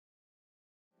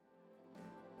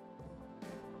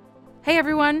Hey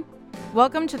everyone,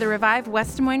 welcome to the Revive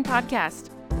West Des Moines podcast.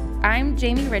 I'm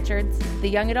Jamie Richards, the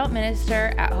young adult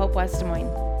minister at Hope West Des Moines.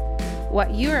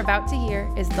 What you are about to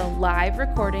hear is the live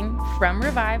recording from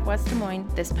Revive West Des Moines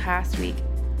this past week.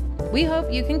 We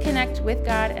hope you can connect with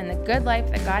God and the good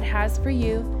life that God has for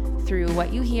you through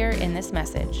what you hear in this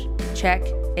message. Check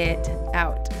it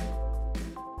out.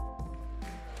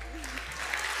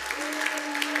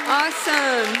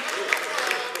 Awesome.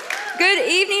 Good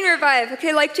evening, Revive.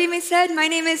 Okay, like Jamie said, my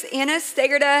name is Anna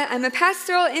Stegerda. I'm a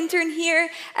pastoral intern here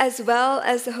as well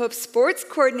as the Hope Sports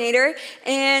Coordinator,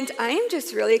 and I am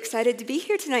just really excited to be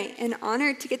here tonight and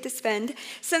honored to get to spend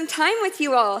some time with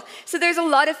you all. So there's a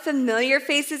lot of familiar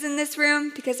faces in this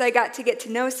room because I got to get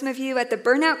to know some of you at the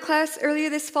Burnout class earlier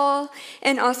this fall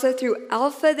and also through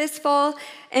Alpha this fall,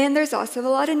 and there's also a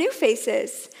lot of new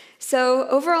faces. So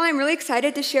overall, I'm really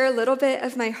excited to share a little bit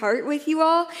of my heart with you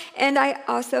all, and I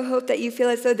also hope that you feel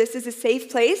as though this is a safe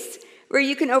place where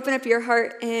you can open up your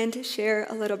heart and share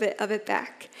a little bit of it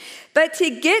back. But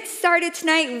to get started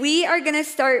tonight, we are going to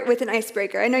start with an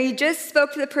icebreaker. I know you just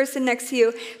spoke to the person next to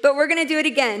you, but we're going to do it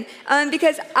again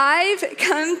because I've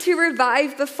come to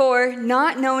Revive before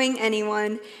not knowing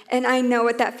anyone, and I know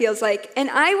what that feels like. And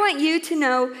I want you to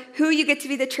know who you get to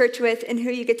be the church with and who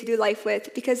you get to do life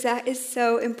with because that is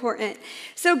so important.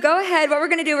 So go ahead. What we're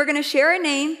going to do, we're going to share a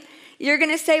name. You're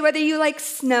going to say whether you like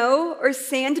snow or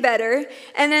sand better,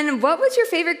 and then what was your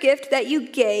favorite gift that you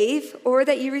gave or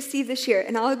that you received this year?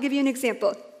 And I'll give you an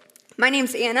example. My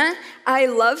name's Anna. I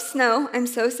love snow. I'm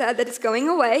so sad that it's going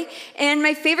away. And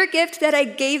my favorite gift that I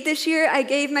gave this year, I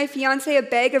gave my fiance a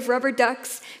bag of rubber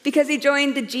ducks because he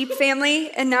joined the Jeep family,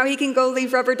 and now he can go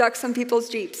leave rubber ducks on people's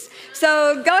Jeeps.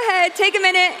 So go ahead, take a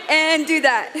minute, and do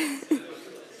that.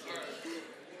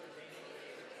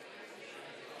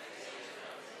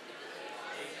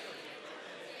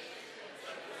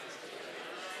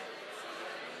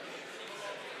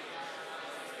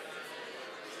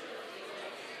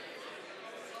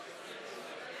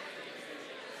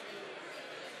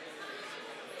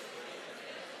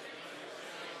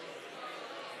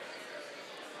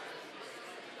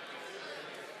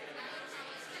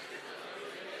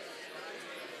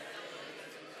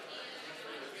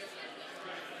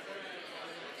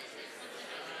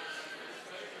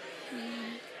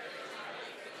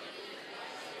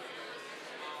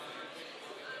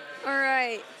 All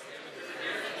right.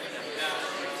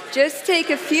 Just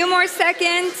take a few more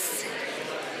seconds.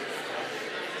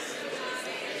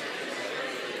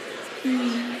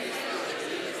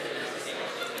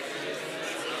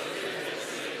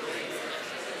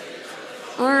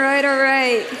 All right.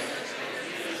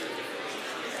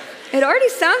 It already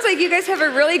sounds like you guys have a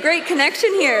really great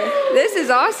connection here. This is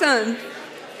awesome.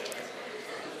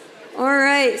 All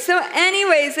right. So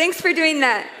anyways, thanks for doing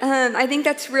that. I think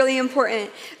that's really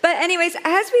important. But anyways,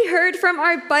 as we heard from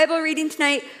our Bible reading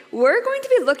tonight, we're going to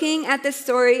be looking at the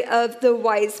story of the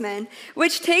wise men,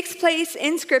 which takes place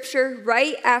in Scripture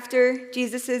right after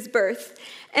Jesus' birth.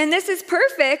 And this is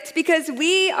perfect because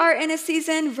we are in a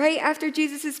season right after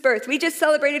Jesus' birth. We just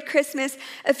celebrated Christmas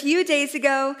a few days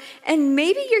ago, and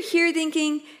maybe you're here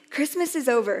thinking, Christmas is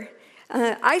over.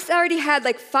 I already had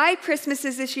like 5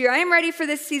 Christmases this year. I am ready for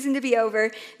this season to be over.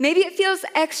 Maybe it feels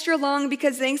extra long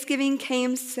because Thanksgiving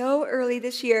came so early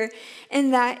this year,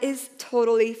 and that is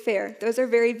totally fair. Those are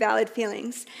very valid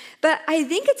feelings. But I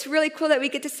think it's really cool that we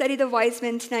get to study the wise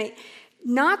men tonight,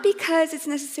 not because it's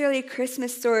necessarily a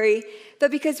Christmas story,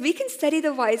 but because we can study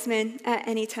the wise men at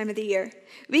any time of the year.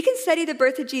 We can study the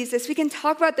birth of Jesus. We can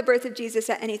talk about the birth of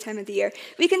Jesus at any time of the year.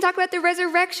 We can talk about the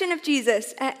resurrection of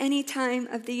Jesus at any time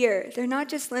of the year. They're not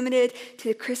just limited to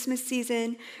the Christmas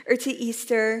season or to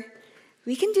Easter.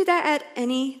 We can do that at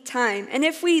any time. And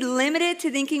if we limit it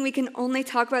to thinking we can only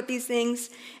talk about these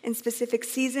things in specific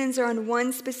seasons or on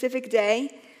one specific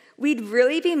day, we'd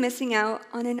really be missing out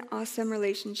on an awesome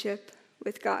relationship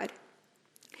with God.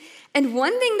 And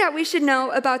one thing that we should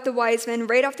know about the wise men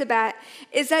right off the bat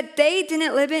is that they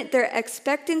didn't limit their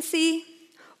expectancy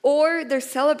or their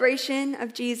celebration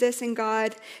of Jesus and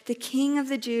God, the King of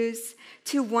the Jews,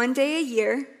 to one day a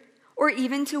year or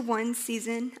even to one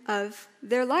season of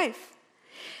their life.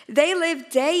 They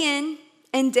lived day in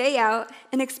and day out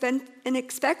in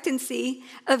expectancy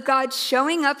of God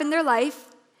showing up in their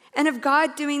life and of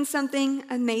God doing something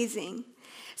amazing.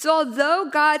 So although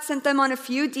God sent them on a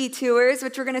few detours,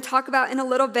 which we're going to talk about in a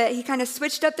little bit, he kind of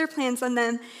switched up their plans on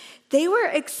them, they were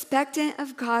expectant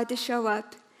of God to show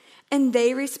up, and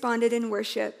they responded in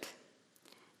worship.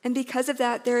 And because of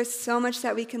that, there is so much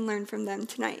that we can learn from them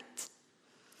tonight.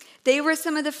 They were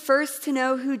some of the first to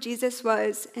know who Jesus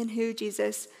was and who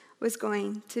Jesus was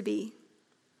going to be.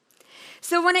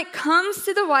 So when it comes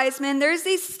to the wise men, there's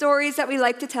these stories that we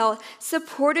like to tell,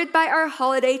 supported by our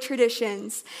holiday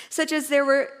traditions, such as there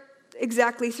were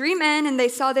exactly 3 men, and they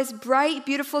saw this bright,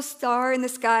 beautiful star in the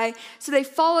sky. So they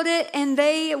followed it, and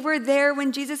they were there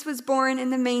when Jesus was born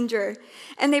in the manger.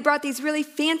 And they brought these really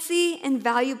fancy and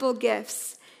valuable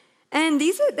gifts. And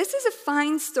this is a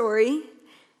fine story,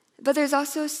 but there's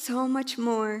also so much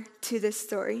more to this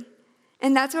story.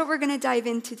 And that's what we're going to dive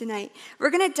into tonight. We're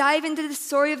going to dive into the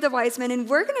story of the wise men, and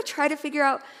we're going to try to figure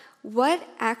out what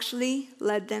actually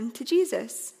led them to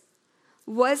Jesus.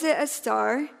 Was it a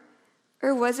star,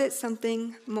 or was it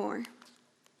something more?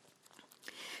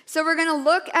 So we're going to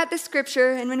look at the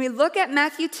scripture, and when we look at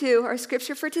Matthew 2, our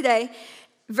scripture for today,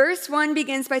 verse 1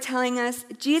 begins by telling us,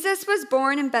 Jesus was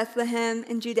born in Bethlehem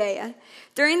in Judea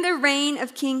during the reign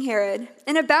of King Herod.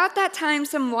 And about that time,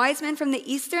 some wise men from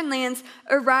the eastern lands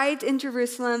arrived in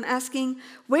Jerusalem asking,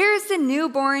 "Where is the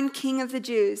newborn King of the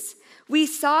Jews? We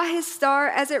saw his star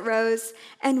as it rose,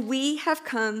 and we have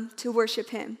come to worship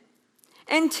him."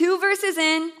 And 2 verses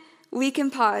in, we can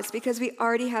pause because we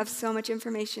already have so much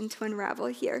information to unravel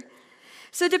here.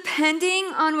 So depending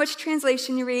on which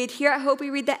translation you read, here at Hope we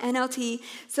read the NLT,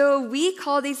 so we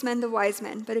call these men the wise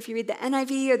men. But if you read the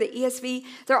NIV or the ESV,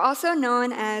 they're also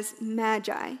known as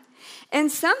magi. And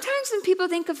sometimes when people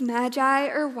think of magi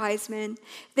or wise men,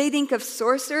 they think of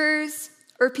sorcerers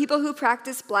or people who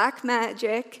practice black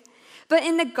magic. But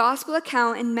in the gospel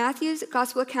account, in Matthew's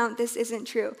gospel account, this isn't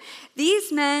true.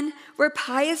 These men were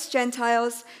pious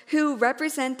Gentiles who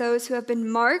represent those who have been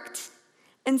marked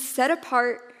and set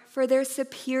apart for their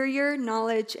superior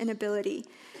knowledge and ability.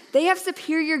 They have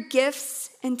superior gifts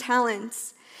and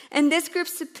talents. And this group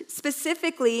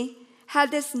specifically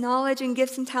had this knowledge and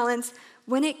gifts and talents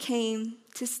when it came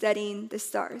to studying the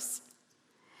stars.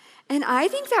 And I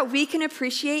think that we can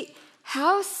appreciate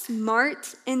how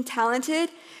smart and talented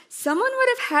someone would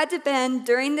have had to been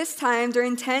during this time,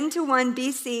 during 10 to 1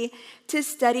 BC, to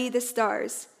study the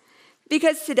stars.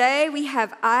 Because today we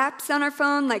have apps on our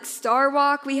phone like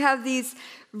Starwalk. We have these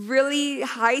really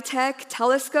high-tech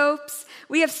telescopes.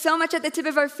 We have so much at the tip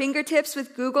of our fingertips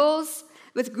with Google,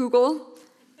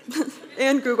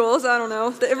 and Googles, I don't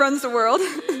know, it runs the world.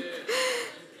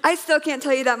 I still can't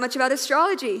tell you that much about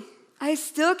astrology. I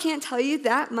still can't tell you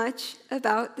that much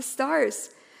about the stars.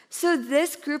 So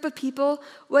this group of people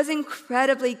was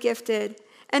incredibly gifted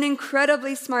and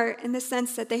incredibly smart in the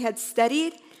sense that they had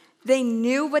studied, they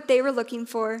knew what they were looking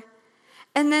for,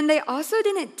 and then they also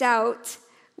didn't doubt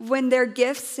when their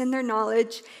gifts and their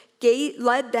knowledge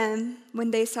led them when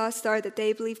they saw a star that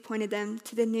they believed pointed them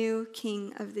to the new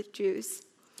King of the Jews.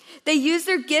 They used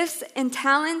their gifts and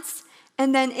talents,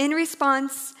 and then in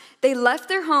response, they left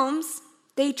their homes.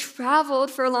 They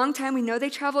traveled for a long time. We know they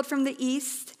traveled from the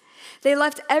east. They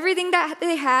left everything that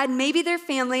they had, maybe their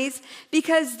families,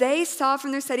 because they saw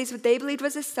from their studies what they believed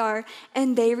was a star,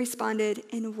 and they responded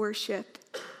in worship.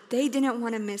 They didn't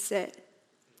want to miss it.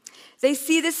 They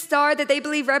see the star that they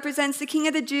believe represents the King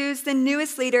of the Jews, the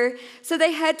newest leader, so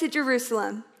they head to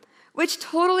Jerusalem, which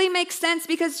totally makes sense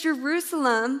because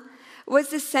Jerusalem was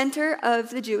the center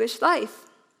of the Jewish life.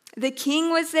 The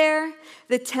king was there,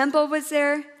 the temple was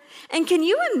there, and can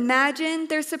you imagine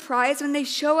their surprise when they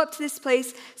show up to this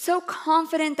place so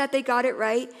confident that they got it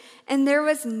right, and there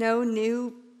was no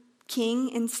new king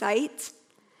in sight?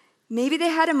 Maybe they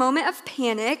had a moment of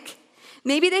panic.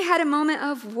 Maybe they had a moment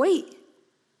of, wait,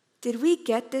 did we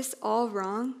get this all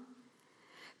wrong?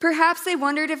 Perhaps they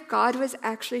wondered if God was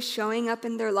actually showing up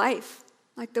in their life,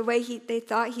 like the way they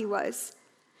thought he was.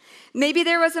 Maybe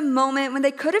there was a moment when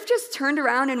they could have just turned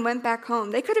around and went back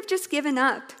home. They could have just given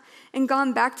up and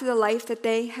gone back to the life that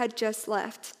they had just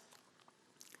left.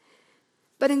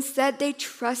 But instead, they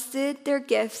trusted their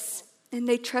gifts and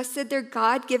they trusted their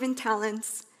God-given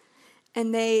talents,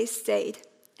 and they stayed.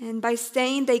 And by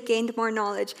staying, they gained more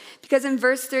knowledge. Because in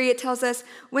verse 3, it tells us,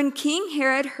 when King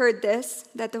Herod heard this,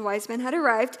 that the wise men had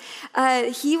arrived,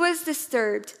 he was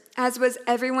disturbed, as was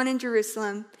everyone in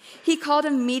Jerusalem. He called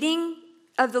a meeting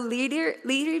of the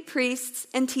leading priests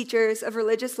and teachers of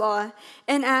religious law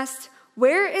and asked,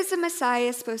 "Where is the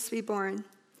Messiah supposed to be born?"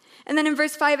 And then in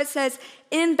verse 5 it says,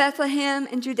 "In Bethlehem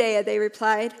in Judea," they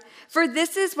replied, "for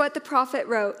this is what the prophet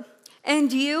wrote.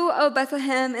 And you, O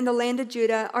Bethlehem, in the land of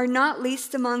Judah, are not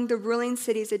least among the ruling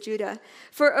cities of Judah.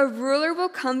 For a ruler will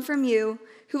come from you,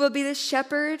 who will be the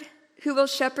shepherd, who will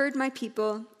shepherd my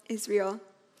people, Israel."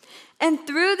 And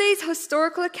through these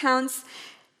historical accounts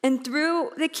and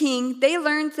through the king, they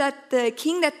learned that the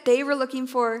king that they were looking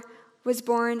for was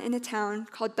born in a town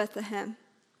called Bethlehem,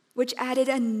 which added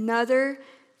another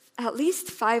at least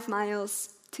 5 miles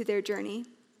to their journey.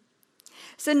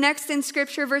 So next in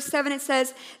scripture, verse 7, it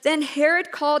says, "Then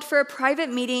Herod called for a private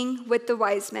meeting with the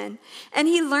wise men, and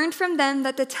he learned from them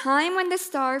that the time when the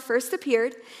star first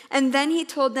appeared, and then he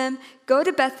told them, 'Go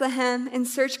to Bethlehem and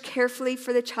search carefully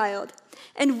for the child.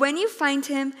 And when you find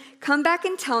him, come back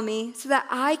and tell me so that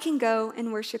I can go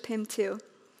and worship him too.'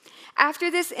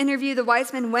 After this interview, the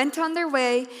wise men went on their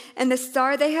way, and the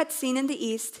star they had seen in the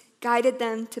east guided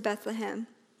them to Bethlehem."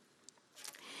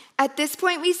 At this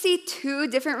point, we see two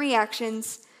different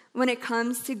reactions when it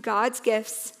comes to God's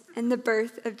gifts and the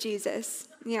birth of Jesus.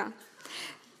 Yeah.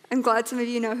 I'm glad some of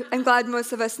you know. I'm glad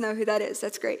most of us know who that is.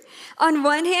 That's great. On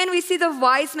one hand, we see the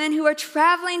wise men who are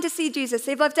traveling to see Jesus.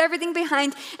 They've left everything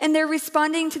behind, and they're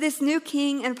responding to this new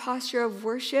king in a posture of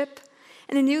worship,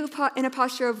 and in a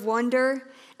posture of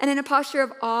wonder, and in a posture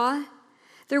of awe.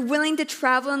 They're willing to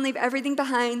travel and leave everything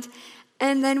behind.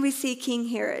 And then we see King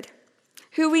Herod,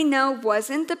 who we know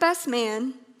wasn't the best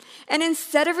man. And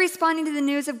instead of responding to the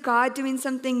news of God doing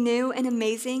something new and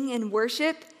amazing in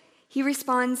worship, he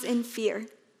responds in fear.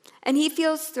 And he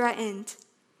feels threatened.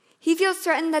 He feels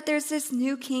threatened that there's this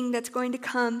new king that's going to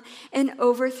come and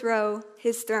overthrow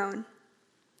his throne.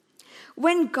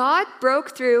 When God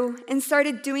broke through and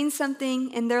started doing something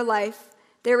in their life,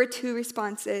 there were two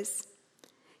responses: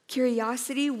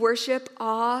 curiosity, worship,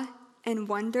 awe, and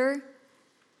wonder,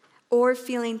 or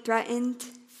feeling threatened,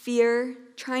 fear,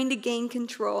 trying to gain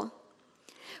control.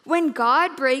 When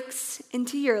God breaks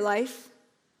into your life,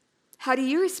 how do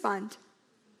you respond?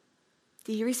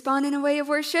 Do you respond in a way of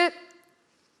worship?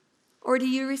 Or do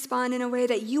you respond in a way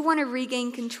that you want to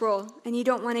regain control and you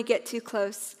don't want to get too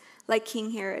close, like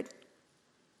King Herod?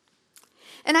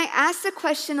 And I asked the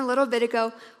question a little bit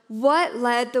ago, what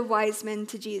led the wise men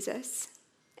to Jesus?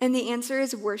 And the answer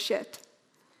is worship.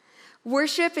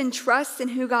 Worship and trust in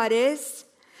who God is.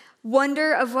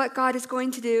 Wonder of what God is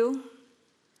going to do.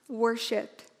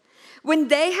 Worship. When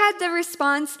they had the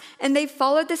response and they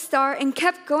followed the star and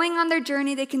kept going on their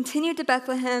journey, they continued to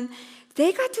Bethlehem,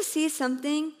 they got to see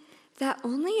something that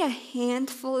only a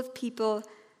handful of people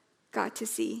got to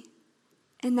see.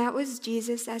 And that was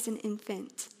Jesus as an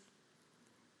infant.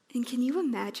 And can you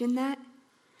imagine that?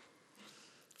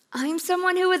 I'm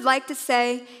someone who would like to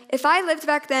say, if I lived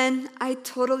back then, I'd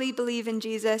totally believe in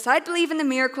Jesus. I'd believe in the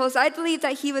miracles. I'd believe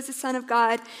that he was the Son of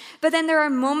God. But then there are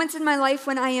moments in my life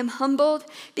when I am humbled,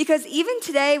 because even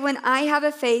today when I have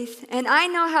a faith and I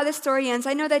know how the story ends,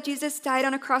 I know that Jesus died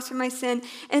on a cross for my sin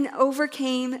and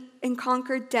overcame and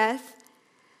conquered death.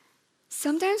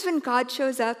 Sometimes when God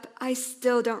shows up, I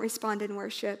still don't respond in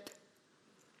worship.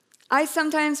 I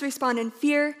sometimes respond in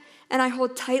fear, and I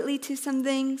hold tightly to some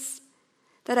things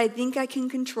that I think I can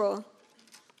control.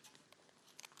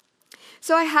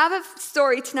 So I have a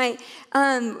story tonight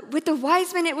with the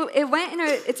wise men.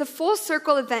 It's a full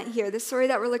circle event here, the story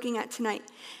that we're looking at tonight.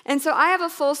 And so I have a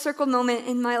full circle moment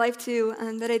in my life too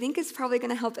that I think is probably going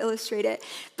to help illustrate it.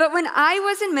 But when I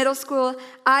was in middle school,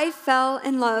 I fell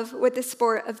in love with the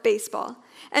sport of baseball.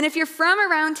 And if you're from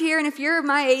around here and if you're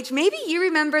my age, maybe you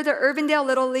remember the Urbandale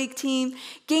Little League team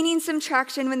gaining some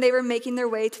traction when they were making their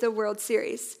way to the World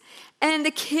Series. And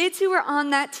the kids who were on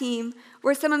that team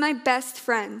were some of my best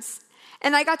friends.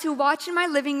 And I got to watch in my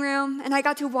living room, and I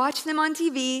got to watch them on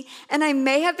TV, and I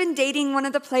may have been dating one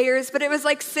of the players, but it was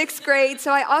like 6th grade,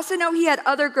 so I also know he had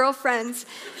other girlfriends.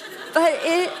 But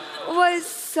it was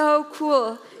so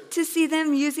cool to see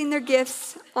them using their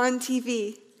gifts on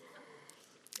TV.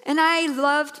 And I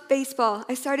loved baseball.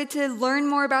 I started to learn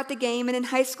more about the game, and in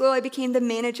high school, I became the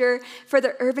manager for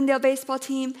the Urbandale baseball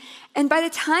team. And by the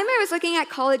time I was looking at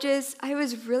colleges, I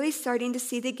was really starting to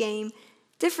see the game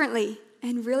differently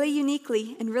and really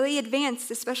uniquely and really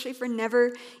advanced, especially for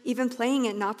never even playing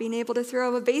it, not being able to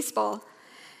throw a baseball.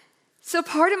 So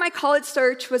part of my college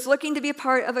search was looking to be a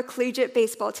part of a collegiate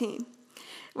baseball team,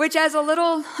 which as a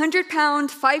little 100-pound,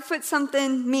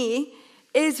 5-foot-something me,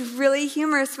 is really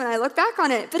humorous when I look back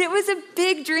on it. But it was a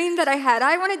big dream that I had.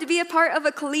 I wanted to be a part of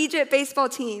a collegiate baseball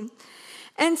team.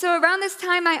 And so around this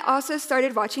time, I also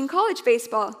started watching college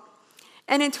baseball.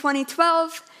 And in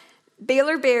 2012,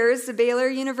 Baylor Bears, the Baylor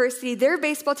University, their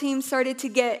baseball team started to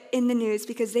get in the news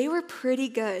because they were pretty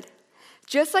good.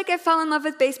 Just like I fell in love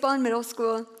with baseball in middle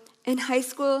school, in high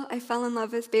school, I fell in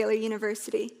love with Baylor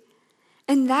University.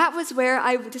 And that was where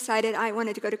I decided I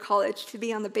wanted to go to college to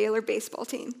be on the Baylor baseball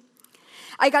team.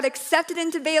 I got accepted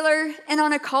into Baylor, and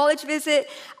on a college visit,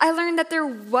 I learned that there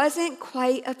wasn't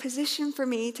quite a position for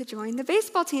me to join the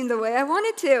baseball team the way I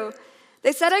wanted to.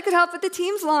 They said I could help with the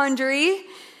team's laundry,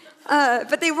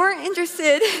 but they weren't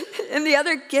interested in the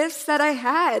other gifts that I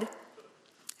had.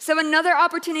 So another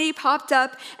opportunity popped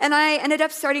up, and I ended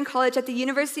up starting college at the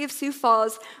University of Sioux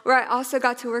Falls, where I also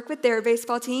got to work with their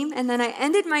baseball team. And then I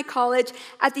ended my college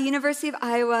at the University of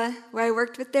Iowa, where I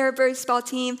worked with their baseball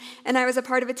team, and I was a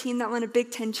part of a team that won a Big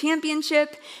Ten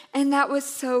championship, and that was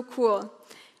so cool.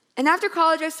 And after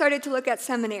college, I started to look at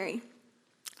seminary.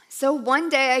 So one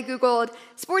day I Googled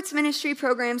sports ministry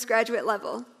programs graduate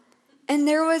level, and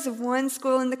there was one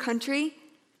school in the country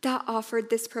that offered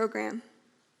this program.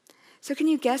 So can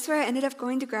you guess where I ended up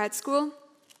going to grad school?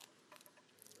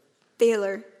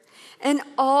 Baylor. And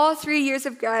all 3 years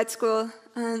of grad school,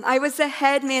 I was the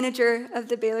head manager of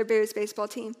the Baylor Bears baseball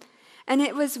team. And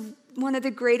it was one of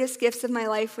the greatest gifts of my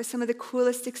life with some of the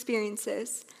coolest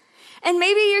experiences. And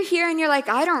maybe you're here and you're like,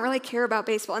 I don't really care about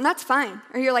baseball, and that's fine.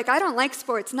 Or you're like, I don't like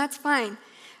sports, and that's fine.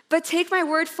 But take my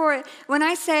word for it when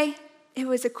I say it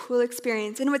was a cool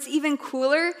experience. And what's even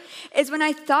cooler is when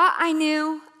I thought I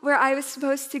knew where I was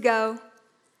supposed to go,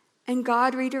 and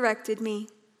God redirected me.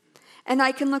 And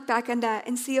I can look back on that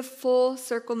and see a full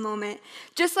circle moment.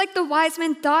 Just like the wise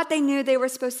men thought they knew they were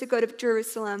supposed to go to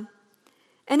Jerusalem.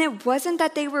 And it wasn't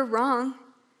that they were wrong.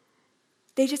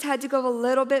 They just had to go a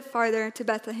little bit farther to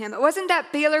Bethlehem. It wasn't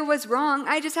that Baylor was wrong.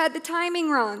 I just had the timing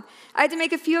wrong. I had to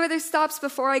make a few other stops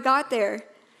before I got there.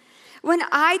 When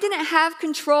I didn't have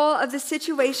control of the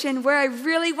situation where I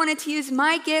really wanted to use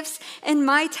my gifts and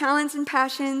my talents and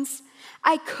passions,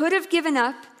 I could have given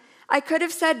up. I could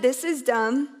have said, this is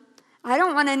dumb. I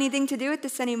don't want anything to do with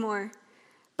this anymore.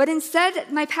 But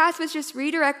instead, my path was just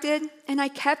redirected, and I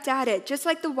kept at it, just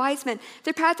like the wise men.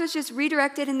 Their path was just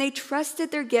redirected, and they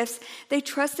trusted their gifts. They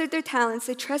trusted their talents.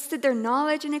 They trusted their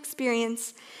knowledge and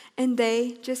experience, and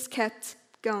they just kept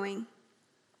going.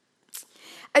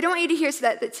 I don't want you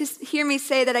to hear me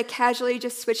say that I casually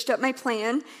just switched up my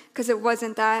plan, because it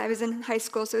wasn't that. I was in high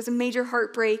school, so it was a major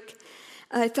heartbreak.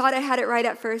 I thought I had it right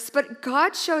at first, but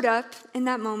God showed up in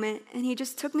that moment, and he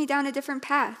just took me down a different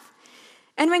path.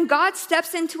 And when God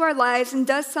steps into our lives and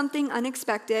does something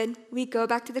unexpected, we go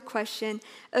back to the question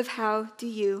of how do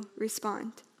you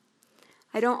respond?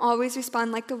 I don't always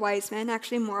respond like the wise men.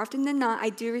 Actually, more often than not, I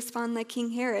do respond like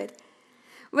King Herod.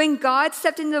 When God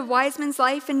stepped into the wise man's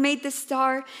life and made the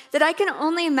star that I can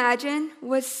only imagine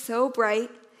was so bright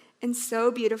and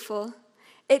so beautiful,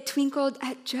 it twinkled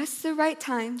at just the right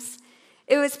times.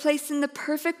 It was placed in the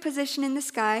perfect position in the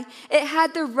sky. It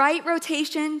had the right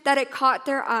rotation that it caught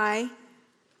their eye.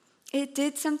 It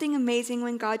did something amazing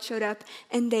when God showed up,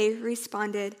 and they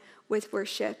responded with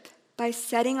worship by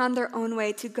setting on their own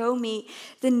way to go meet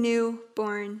the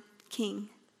newborn king.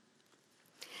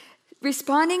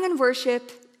 Responding in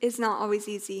worship is not always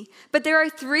easy, but there are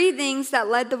 3 things that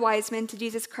led the wise men to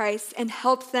Jesus Christ and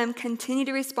helped them continue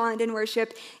to respond in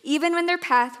worship even when their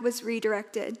path was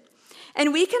redirected.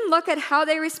 And we can look at how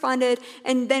they responded,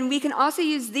 and then we can also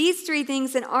use these 3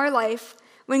 things in our life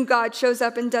when God shows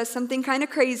up and does something kind of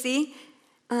crazy.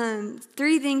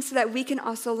 3 things so that we can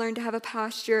also learn to have a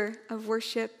posture of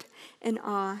worship and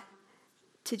awe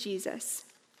to Jesus.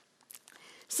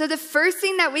 So the first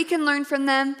thing that we can learn from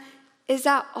them is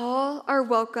that all are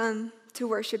welcome to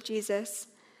worship Jesus.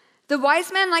 The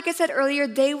wise men, like I said earlier,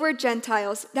 they were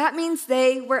Gentiles. That means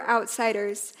they were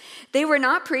outsiders. They were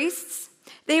not priests.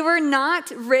 They were not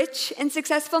rich and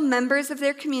successful members of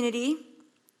their community.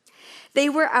 They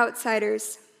were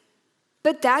outsiders.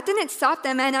 But that didn't stop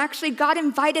them, and actually God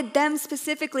invited them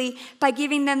specifically by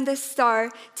giving them this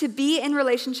star to be in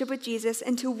relationship with Jesus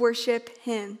and to worship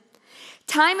him.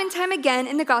 Time and time again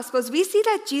in the Gospels, we see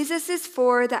that Jesus is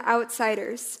for the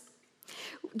outsiders.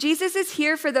 Jesus is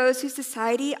here for those who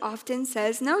society often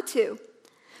says no to,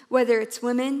 whether it's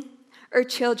women or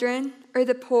children or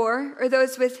the poor or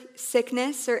those with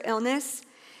sickness or illness.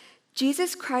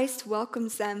 Jesus Christ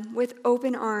welcomes them with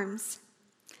open arms.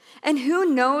 And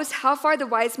who knows how far the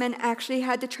wise men actually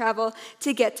had to travel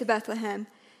to get to Bethlehem?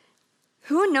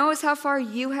 Who knows how far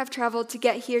you have traveled to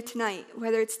get here tonight,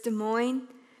 whether it's Des Moines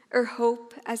or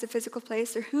Hope as a physical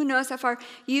place, or who knows how far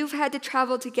you've had to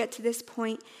travel to get to this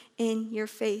point in your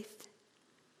faith.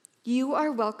 You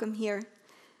are welcome here.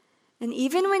 And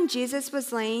even when Jesus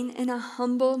was laying in a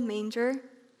humble manger,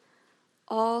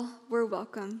 all were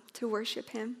welcome to worship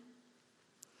him.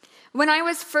 When I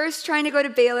was first trying to go to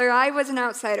Baylor, I was an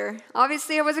outsider.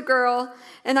 Obviously, I was a girl,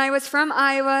 and I was from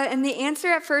Iowa, and the answer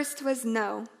at first was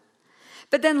no.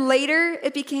 But then later,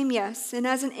 it became yes. And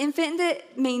as an infant in the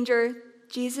manger,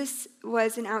 Jesus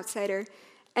was an outsider.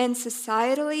 And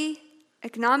societally,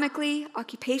 economically,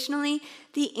 occupationally,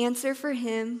 the answer for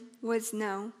him was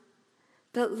no.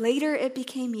 But later, it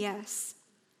became yes.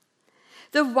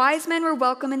 The wise men were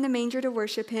welcome in the manger to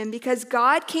worship him because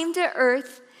God came to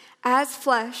earth as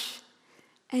flesh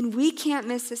And we can't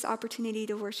miss this opportunity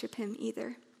to worship him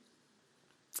either.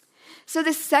 So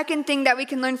the second thing that we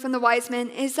can learn from the wise men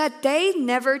is that they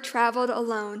never traveled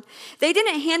alone. They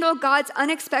didn't handle God's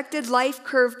unexpected life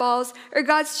curveballs or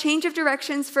God's change of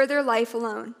directions for their life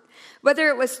alone. Whether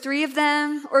it was 3 of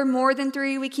them or more than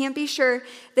 3, we can't be sure.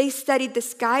 They studied the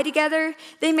sky together.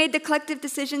 They made the collective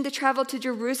decision to travel to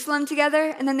Jerusalem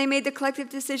together. And then they made the collective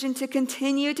decision to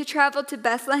continue to travel to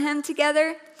Bethlehem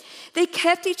together. They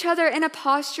kept each other in a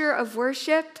posture of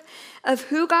worship, of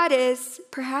who God is,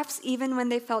 perhaps even when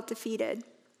they felt defeated.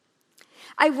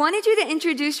 I wanted you to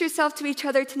introduce yourself to each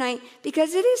other tonight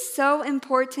because it is so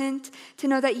important to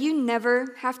know that you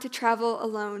never have to travel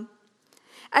alone.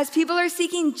 As people are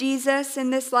seeking Jesus in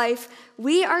this life,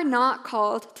 we are not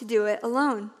called to do it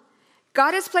alone.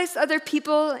 God has placed other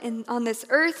people on this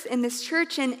earth, in this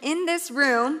church, and in this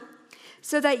room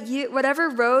so that whatever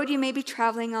road you may be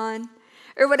traveling on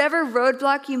or whatever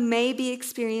roadblock you may be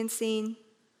experiencing,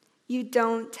 you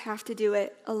don't have to do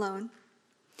it alone.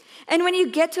 And when you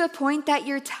get to a point that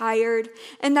you're tired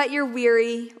and that you're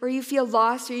weary or you feel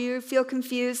lost or you feel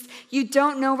confused, you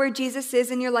don't know where Jesus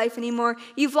is in your life anymore,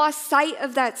 you've lost sight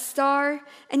of that star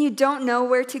and you don't know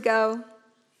where to go,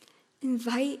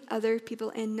 invite other people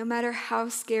in, no matter how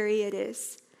scary it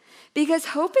is. Because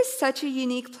hope is such a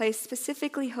unique place,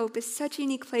 specifically hope is such a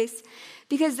unique place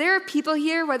because there are people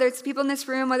here, whether it's people in this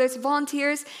room, whether it's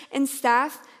volunteers and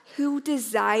staff, who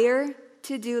desire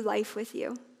to do life with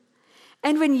you.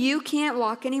 And when you can't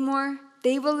walk anymore,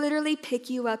 they will literally pick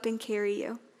you up and carry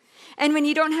you. And when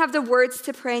you don't have the words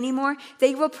to pray anymore,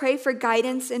 they will pray for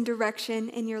guidance and direction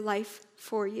in your life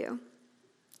for you.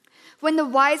 When the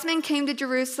wise men came to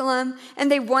Jerusalem and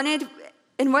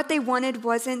what they wanted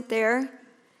wasn't there,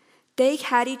 they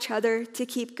had each other to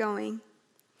keep going.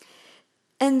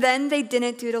 And then they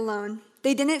didn't do it alone.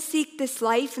 They didn't seek this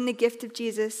life and the gift of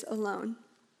Jesus alone.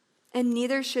 And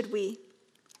neither should we.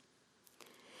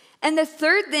 And the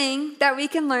third thing that we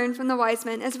can learn from the wise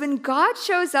men is when God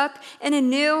shows up in a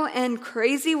new and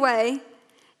crazy way,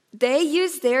 they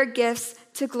use their gifts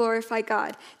to glorify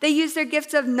God. They use their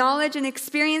gifts of knowledge and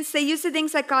experience. They use the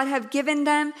things that God have given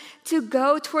them to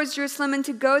go towards Jerusalem and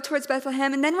to go towards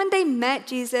Bethlehem. And then when they met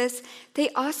Jesus, they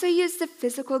also used the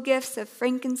physical gifts of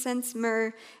frankincense,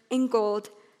 myrrh, and gold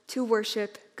to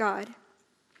worship God.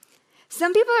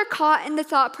 Some people are caught in the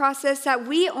thought process that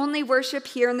we only worship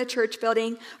here in the church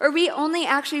building, or we only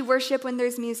actually worship when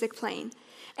there's music playing.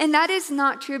 And that is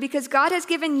not true because God has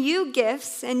given you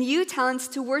gifts and you talents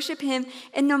to worship him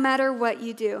in no matter what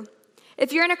you do.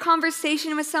 If you're in a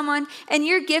conversation with someone and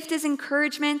your gift is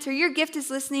encouragement or your gift is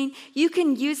listening, you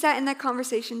can use that in that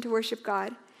conversation to worship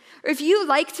God. Or if you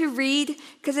like to read,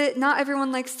 because not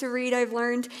everyone likes to read, I've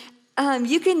learned,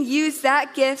 you can use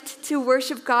that gift to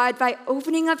worship God by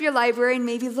opening up your library and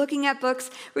maybe looking at books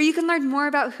where you can learn more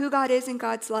about who God is and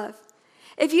God's love.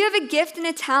 If you have a gift and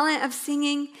a talent of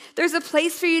singing, there's a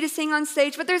place for you to sing on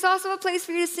stage, but there's also a place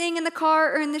for you to sing in the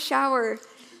car or in the shower.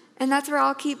 And that's where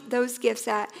I'll keep those gifts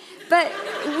at. But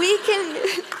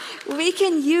we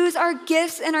can use our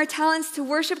gifts and our talents to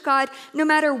worship God no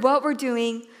matter what we're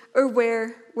doing or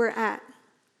where we're at.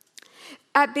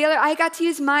 At Baylor, I got to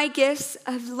use my gifts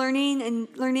of learning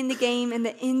the game and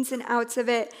the ins and outs of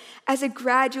it as a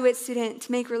graduate student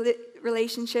to make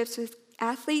relationships with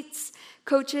athletes,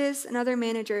 coaches, and other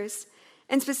managers.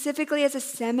 And specifically as a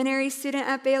seminary student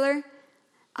at Baylor,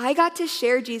 I got to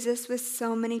share Jesus with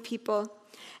so many people.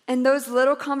 And those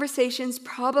little conversations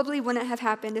probably wouldn't have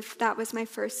happened if that was my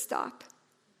first stop.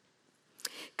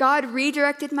 God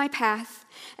redirected my path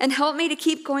and helped me to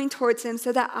keep going towards him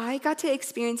so that I got to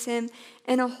experience him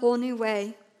in a whole new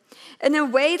way. In a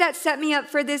way that set me up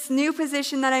for this new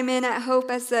position that I'm in at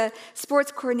Hope as the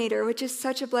sports coordinator, which is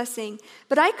such a blessing.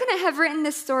 But I couldn't have written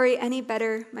this story any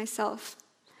better myself.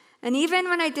 And even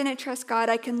when I didn't trust God,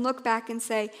 I can look back and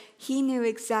say, he knew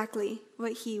exactly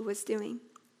what he was doing.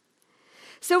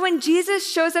 So when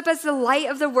Jesus shows up as the light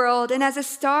of the world and as a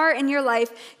star in your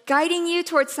life, guiding you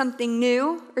towards something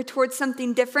new or towards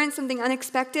something different, something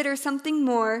unexpected or something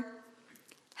more,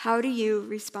 how do you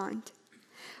respond?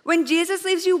 When Jesus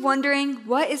leaves you wondering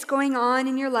what is going on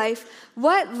in your life,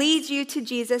 what leads you to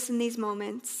Jesus in these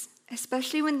moments,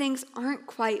 especially when things aren't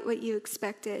quite what you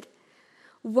expected?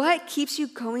 What keeps you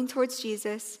going towards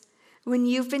Jesus when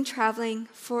you've been traveling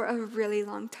for a really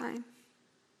long time?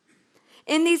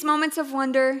 In these moments of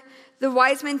wonder, the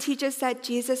wise men teach us that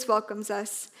Jesus welcomes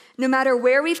us. No matter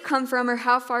where we've come from or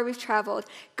how far we've traveled,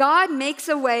 God makes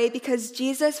a way because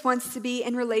Jesus wants to be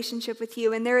in relationship with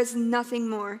you, and there is nothing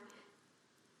more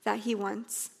that he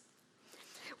wants.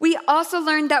 We also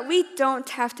learned that we don't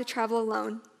have to travel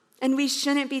alone, and we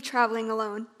shouldn't be traveling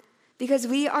alone, because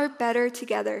we are better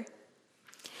together.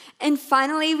 And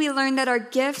finally, we learn that our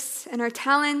gifts and our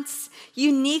talents,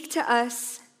 unique to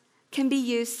us, can be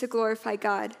used to glorify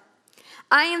God.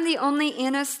 I am the only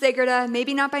Anna Stegerda,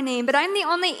 maybe not by name, but I'm the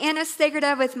only Anna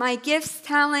Stegerda with my gifts,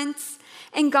 talents,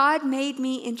 and God made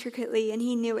me intricately, and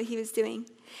he knew what he was doing.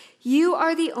 You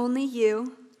are the only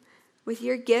you with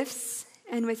your gifts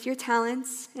and with your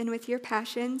talents and with your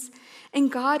passions,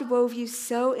 and God wove you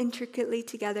so intricately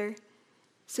together.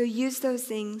 So use those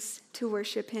things to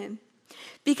worship him,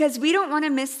 because we don't want to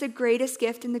miss the greatest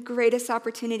gift and the greatest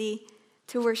opportunity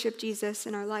to worship Jesus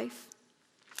in our life.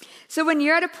 So when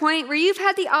you're at a point where you've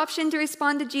had the option to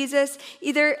respond to Jesus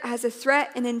either as a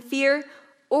threat and in fear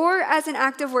or as an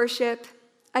act of worship,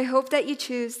 I hope that you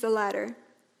choose the latter.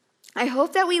 I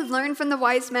hope that we learn from the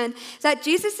wise men that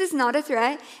Jesus is not a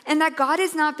threat and that God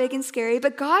is not big and scary,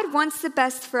 but God wants the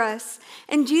best for us.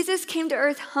 And Jesus came to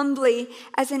earth humbly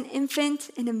as an infant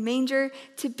in a manger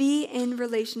to be in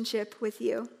relationship with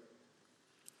you.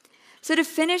 So to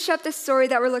finish up the story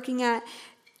that we're looking at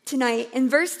tonight, in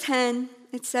verse 10,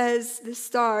 it says, the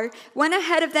star went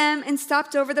ahead of them and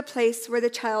stopped over the place where the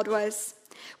child was.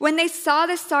 When they saw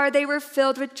the star, they were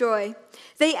filled with joy.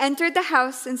 They entered the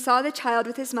house and saw the child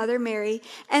with his mother Mary,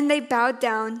 and they bowed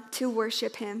down to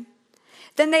worship him.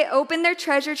 Then they opened their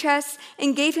treasure chests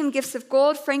and gave him gifts of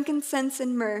gold, frankincense,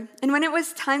 and myrrh. And when it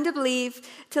was time to leave,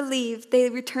 they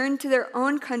returned to their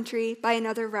own country by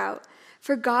another route,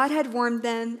 for God had warned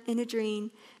them in a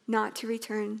dream not to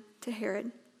return to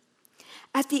Herod.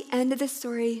 At the end of the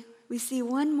story, we see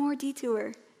one more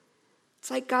detour.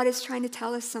 It's like God is trying to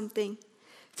tell us something.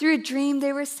 Through a dream,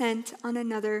 they were sent on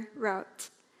another route.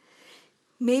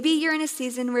 Maybe you're in a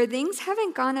season where things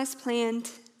haven't gone as planned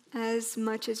as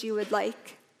much as you would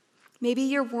like. Maybe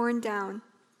you're worn down.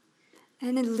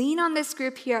 And then lean on this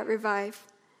group here at Revive.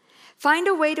 Find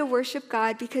a way to worship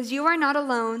God, because you are not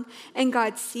alone, and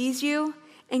God sees you,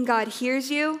 and God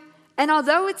hears you. And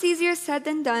although it's easier said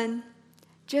than done,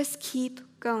 just keep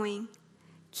going.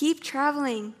 Keep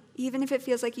traveling, even if it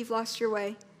feels like you've lost your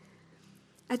way.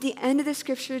 At the end of the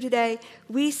scripture today,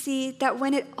 we see that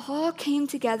when it all came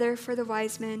together for the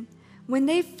wise men, when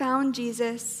they found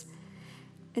Jesus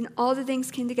and all the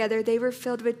things came together, they were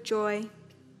filled with joy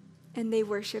and they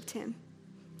worshiped him.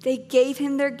 They gave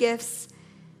him their gifts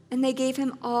and they gave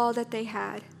him all that they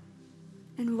had.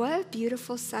 And what a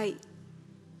beautiful sight.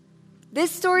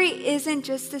 This story isn't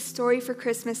just a story for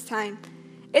Christmas time.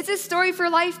 It's a story for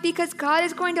life, because God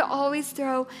is going to always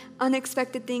throw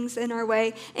unexpected things in our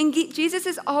way, and Jesus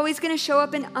is always going to show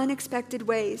up in unexpected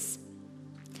ways.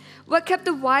 What kept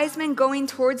the wise men going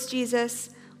towards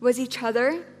Jesus was each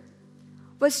other,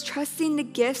 was trusting the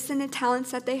gifts and the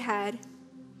talents that they had,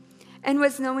 and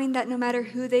was knowing that no matter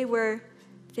who they were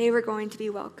going to be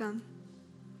welcome.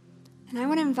 And I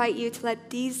want to invite you to let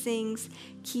these things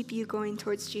keep you going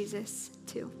towards Jesus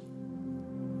too.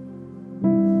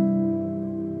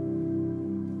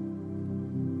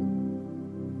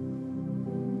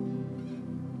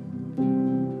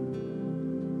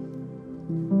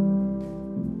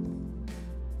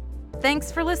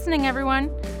 Thanks for listening,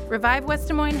 everyone. Revive West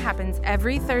Des Moines happens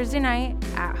every Thursday night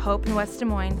at Hope in West Des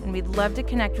Moines, and we'd love to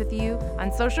connect with you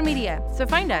on social media. So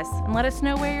find us and let us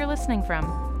know where you're listening from.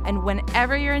 And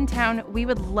whenever you're in town, we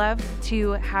would love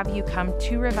to have you come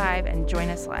to Revive and join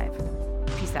us live.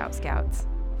 Peace out, Scouts.